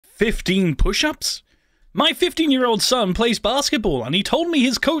15 push-ups? My 15-year-old son plays basketball, and he told me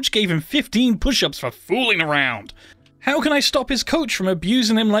his coach gave him 15 push-ups for fooling around. How can I stop his coach from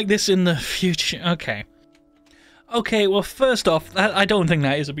abusing him like this in the future? Okay. Okay, well, first off, I don't think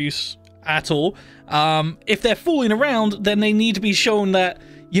that is abuse at all. If they're fooling around, then they need to be shown that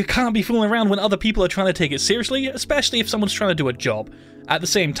you can't be fooling around when other people are trying to take it seriously, especially if someone's trying to do a job. At the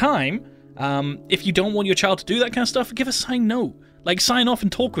same time, if you don't want your child to do that kind of stuff, give a sign no. Like, sign off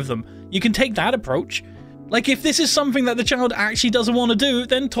and talk with them. You can take that approach. Like, if this is something that the child actually doesn't want to do,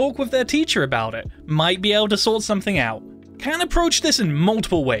 then talk with their teacher about it. Might be able to sort something out. Can approach this in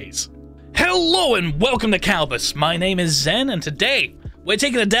multiple ways. Hello and welcome to Kalbus. My name is Zen, and today we're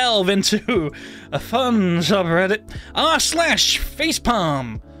taking a delve into a fun subreddit,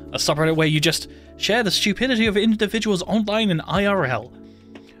 r/FacePalm, a subreddit where you just share the stupidity of individuals online in IRL.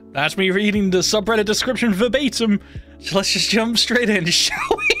 That's me reading the subreddit description verbatim, so let's just jump straight in, shall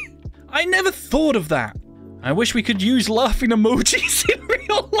we? I never thought of that. I wish we could use laughing emojis in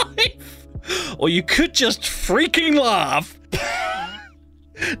real life. Or you could just freaking laugh.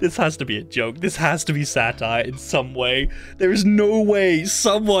 This has to be a joke. This has to be satire in some way. There is no way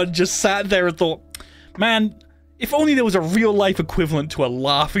someone just sat there and thought, man, if only there was a real life equivalent to a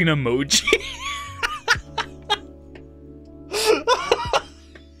laughing emoji.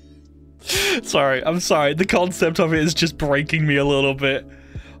 Sorry, I'm sorry. The concept of it is just breaking me a little bit.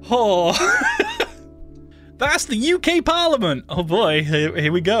 Oh. That's the UK Parliament. Oh boy,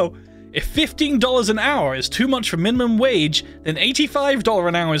 here we go. If $15 an hour is too much for minimum wage, then $85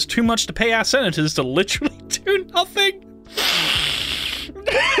 an hour is too much to pay our senators to literally do nothing.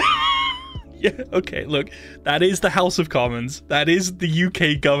 Yeah, okay, look, that is the House of Commons. That is the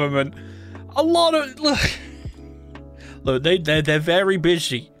UK government. A lot of look, they're very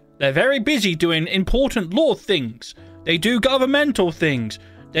busy. They're very busy doing important law things. They do governmental things.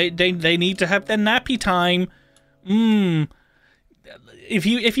 They need to have their nappy time. If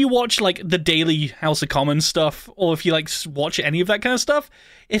you watch like the daily House of Commons stuff, or if you like watch any of that kind of stuff,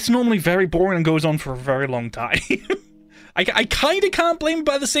 it's normally very boring and goes on for a very long time. I kind of can't blame them,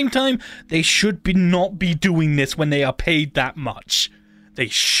 but at the same time, they should not be doing this when they are paid that much. They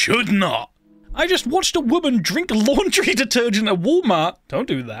should not. I just watched a woman drink laundry detergent at Walmart. Don't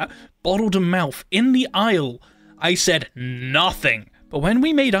do that. Bottle to mouth in the aisle. I said nothing. But when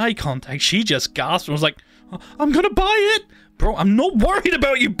we made eye contact, she just gasped and was like, I'm gonna buy it. Bro, I'm not worried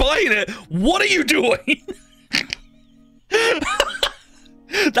about you buying it. What are you doing?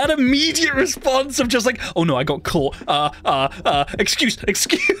 That immediate response of just like, oh no, I got caught. Excuse.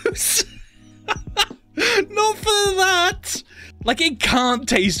 Not for that. Like, it can't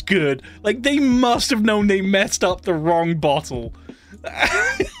taste good. Like, they must have known they messed up the wrong bottle.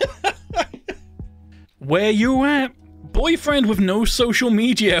 Where you at? Boyfriend with no social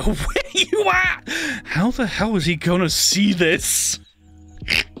media. Where you at? How the hell is he gonna see this?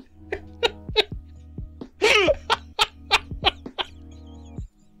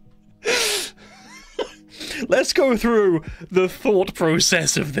 Let's go through the thought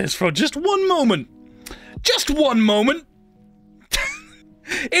process of this for just one moment. Just one moment.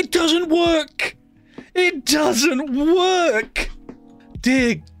 It doesn't work. It doesn't work.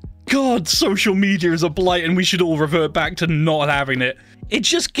 Dear God, social media is a blight and we should all revert back to not having it. It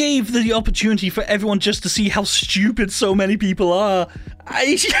just gave the opportunity for everyone just to see how stupid so many people are.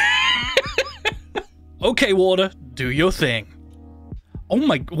 Okay, water, do your thing. Oh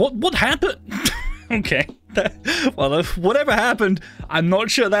my, what happened? Okay, well, whatever happened, I'm not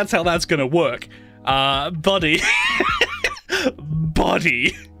sure that's how that's gonna work. Buddy.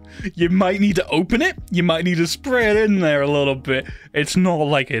 Buddy. You might need to open it. You might need to spray it in there a little bit. It's not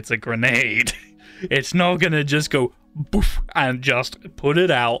like it's a grenade. It's not gonna just go boof and just put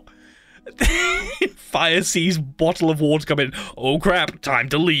it out. Fire sees bottle of water come in. Oh crap, time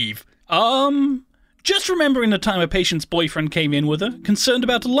to leave. Just remembering the time a patient's boyfriend came in with her, concerned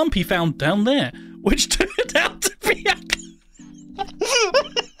about a lump he found down there, which turned out to be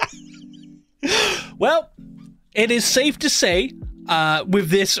Well, it is safe to say, with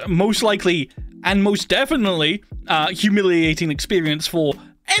this most likely and most definitely humiliating experience for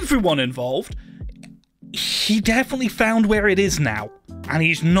everyone involved, he definitely found where it is now, and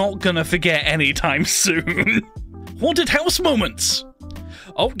he's not gonna forget anytime soon. Haunted house moments.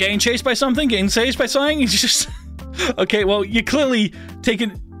 Oh, getting chased by something, getting chased by something. He's just okay. Well, you're clearly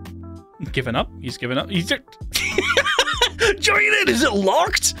giving up. He's giving up. He's join it. Is it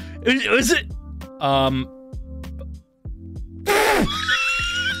locked? Is it?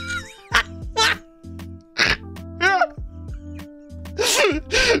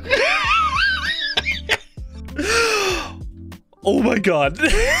 Oh my god.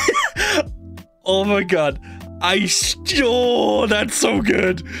 Oh my god. Oh, that's so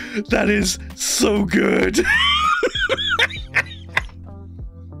good. That is so good.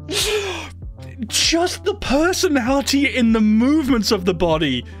 Just the personality in the movements of the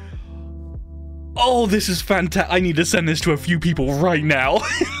body. Oh, this is fantastic. I need to send this to a few people right now.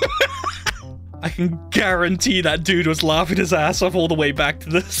 I can guarantee that dude was laughing his ass off all the way back to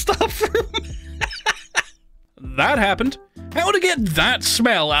the staff room. That happened. How to get that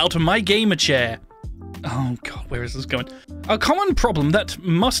smell out of my gamer chair? Oh god, where is this going? A common problem that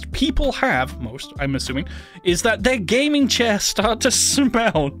people have, I'm assuming, is that their gaming chairs start to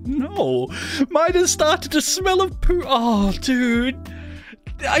smell. No, mine has started to smell of poo. Oh, dude.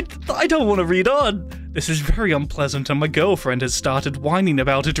 I don't want to read on. This is very unpleasant, and my girlfriend has started whining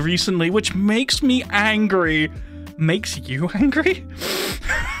about it recently, which makes me angry. Makes you angry?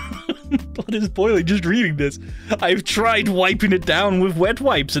 Blood is boiling just reading this. I've tried wiping it down with wet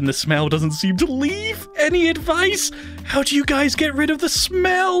wipes and the smell doesn't seem to leave. Any advice? How do you guys get rid of the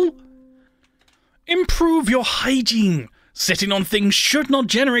smell? Improve your hygiene. Sitting on things should not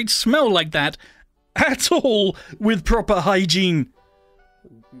generate smell like that at all with proper hygiene.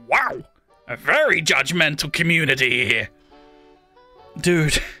 Wow, a very judgmental community here.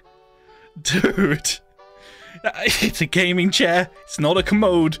 Dude. It's a gaming chair. It's not a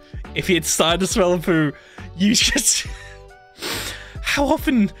commode. If it's starting to smell of poo, you just... How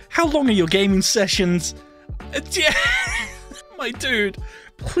long are your gaming sessions? My dude,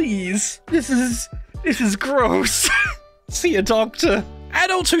 please. This is gross. See a doctor.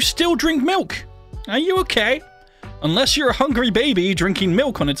 Adults who still drink milk. Are you okay? Unless you're a hungry baby, drinking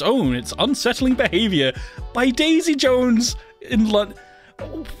milk on its own, it's unsettling behavior. By Daisy Jones in London.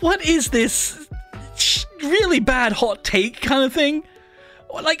 What is this? Really bad hot take kind of thing?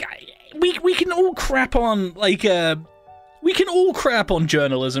 Like, we can all crap on, like, we can all crap on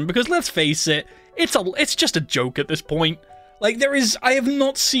journalism, because let's face it, it's just a joke at this point. Like, I have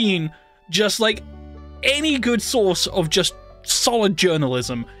not seen just, like, any good source of just solid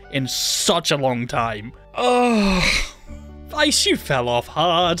journalism in such a long time. Oh, Vice, you fell off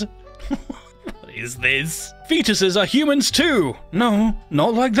hard. What is this? Fetuses are humans too. No,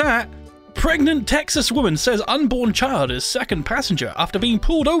 not like that. Pregnant Texas woman says unborn child is second passenger after being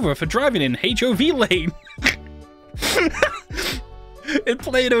pulled over for driving in HOV lane. In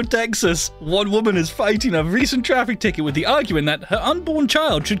Plano, Texas, one woman is fighting a recent traffic ticket with the argument that her unborn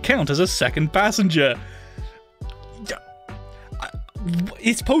child should count as a second passenger.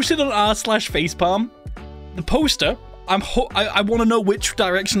 It's posted on r/FacePalm. The poster, I want to know which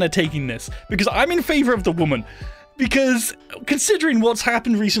direction they're taking this, because I'm in favor of the woman. Because considering what's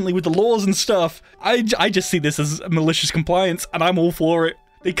happened recently with the laws and stuff, I just see this as malicious compliance, and I'm all for it.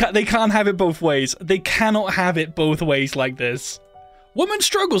 They can't have it both ways. They cannot have it both ways like this. Woman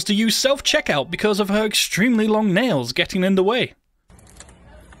struggles to use self-checkout because of her extremely long nails getting in the way.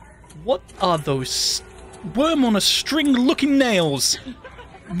 What are those worm on a string looking nails?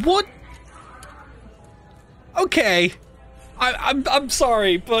 What? Okay. I'm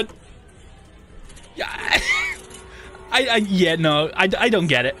sorry, but yeah. Yeah, no, I don't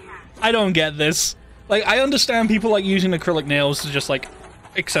get it. I don't get this. Like, I understand people like using acrylic nails to just like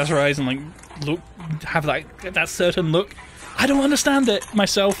accessorize and like have that certain look. I don't understand it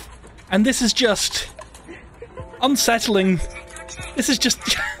myself, and this is just unsettling. This is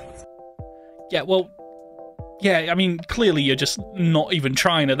just yeah, well, yeah, I mean, clearly you're just not even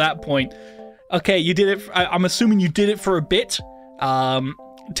trying at that point. Okay, you did it. I'm assuming you did it for a bit.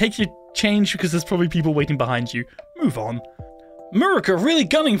 Take your change because there's probably people waiting behind you. Move on. America really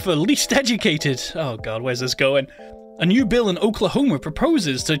gunning for least educated. Oh god, where's this going? A new bill in Oklahoma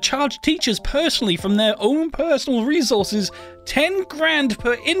proposes to charge teachers personally from their own personal resources 10 grand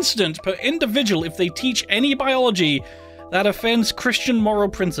per incident per individual if they teach any biology that offends Christian moral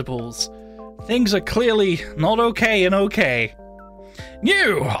principles. Things are clearly not okay and okay.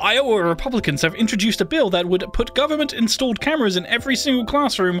 New! Iowa Republicans have introduced a bill that would put government-installed cameras in every single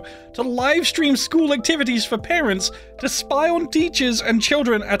classroom to live-stream school activities for parents to spy on teachers and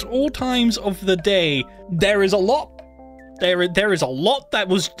children at all times of the day. There is a lot. There is a lot that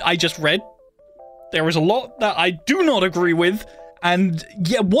I just read. There is a lot that I do not agree with. And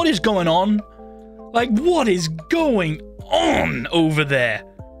yeah, what is going on? Like, what is going on over there?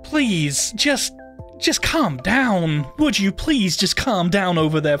 Please, just calm down. Would you please just calm down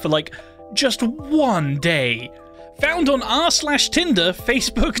over there for like just one day? Found on r/Tinder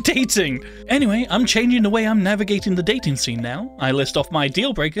Facebook dating. Anyway, I'm changing the way I'm navigating the dating scene now. I list off my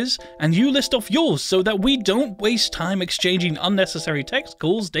deal breakers and you list off yours so that we don't waste time exchanging unnecessary text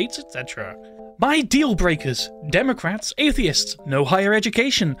calls, dates, etc. My deal breakers: Democrats, atheists, no higher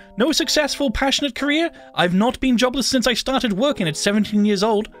education, no successful, passionate career. I've not been jobless since I started working at 17 years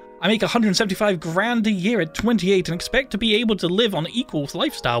old. I make 175 grand a year at 28 and expect to be able to live on equal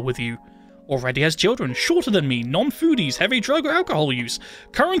lifestyle with you. Already has children, shorter than me, non-foodies, heavy drug or alcohol use,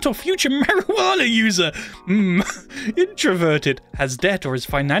 current or future marijuana user, introverted, has debt or is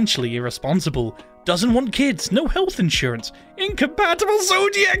financially irresponsible, doesn't want kids, no health insurance, incompatible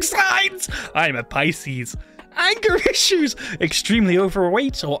zodiac signs, I'm a Pisces, anger issues, extremely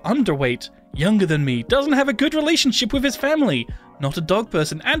overweight or underweight, younger than me, doesn't have a good relationship with his family, not a dog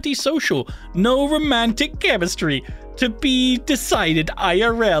person, antisocial, no romantic chemistry, to be decided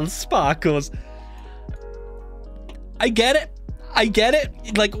IRL sparkles. I get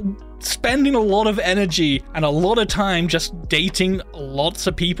it, like, spending a lot of energy and a lot of time just dating lots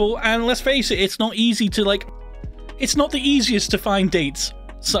of people, and let's face it, it's not easy to, like, it's not the easiest to find dates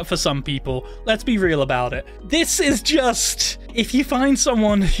for some people. Let's be real about it. This is just, if you find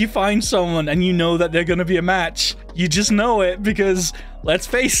someone, and you know that they're gonna be a match. You just know it because, let's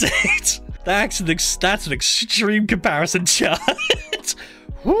face it, that's an extreme comparison chart.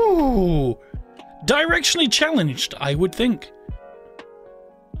 Whoo! Directionally challenged, I would think.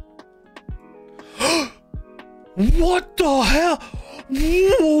 What the hell?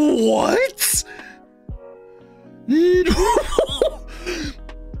 What?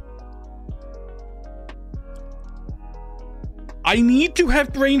 I need to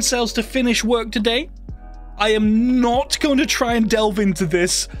have brain cells to finish work today. I am not going to try and delve into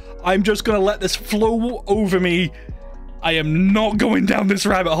this. I'm just going to let this flow over me. I am not going down this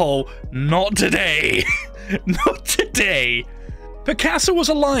rabbit hole. Not today. Not today. Picasso was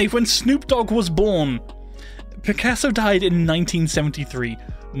alive when Snoop Dogg was born. Picasso died in 1973.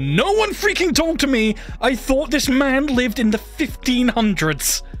 No one freaking talked to me. I thought this man lived in the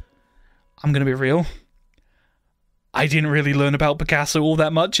 1500s. I'm going to be real. I didn't really learn about Picasso all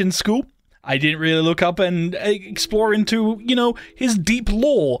that much in school. I didn't really look up and explore into, you know, his deep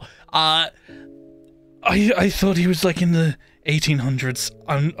lore. I thought he was like in the 1800s.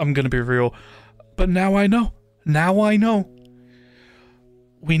 I'm gonna be real. But now I know. Now I know.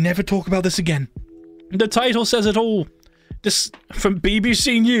 We never talk about this again. The title says it all. This from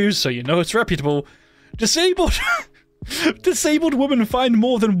BBC News, so you know it's reputable. Disabled woman fined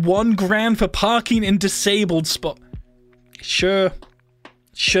more than $1 grand for parking in disabled spot. Sure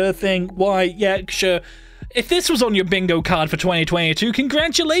thing. Why? Yeah, sure. If this was on your bingo card for 2022,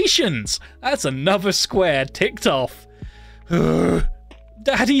 congratulations! That's another square ticked off.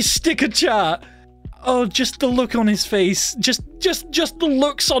 Daddy's sticker chart. Oh, just the look on his face. Just the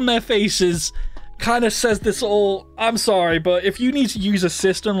looks on their faces kind of says this all. I'm sorry, but if you need to use a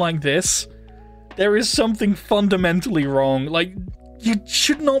system like this, there is something fundamentally wrong. Like, you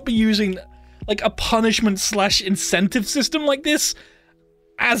should not be using like a punishment / incentive system like this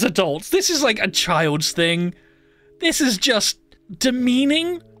as adults. This is like a child's thing. This is just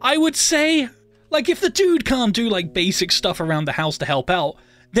demeaning, I would say. Like, if the dude can't do like basic stuff around the house to help out,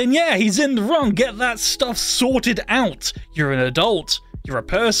 then yeah, he's in the wrong. Get that stuff sorted out. You're an adult. You're a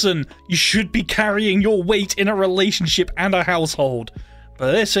person. You should be carrying your weight in a relationship and a household.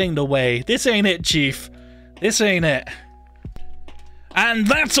 But this ain't the way. This ain't it, Chief. This ain't it. And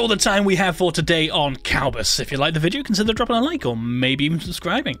that's all the time we have for today on Kalbus. If you like the video, consider dropping a like or maybe even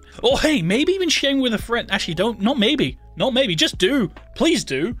subscribing. Or hey, maybe even sharing with a friend. Actually, not maybe, just do. Please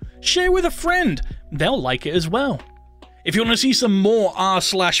do. Share with a friend. They'll like it as well. If you want to see some more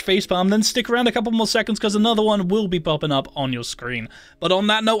r/FacePalm, then stick around a couple more seconds because another one will be popping up on your screen. But on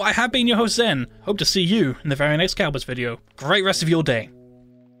that note, I have been your host Zen. Hope to see you in the very next Kalbus video. Great rest of your day.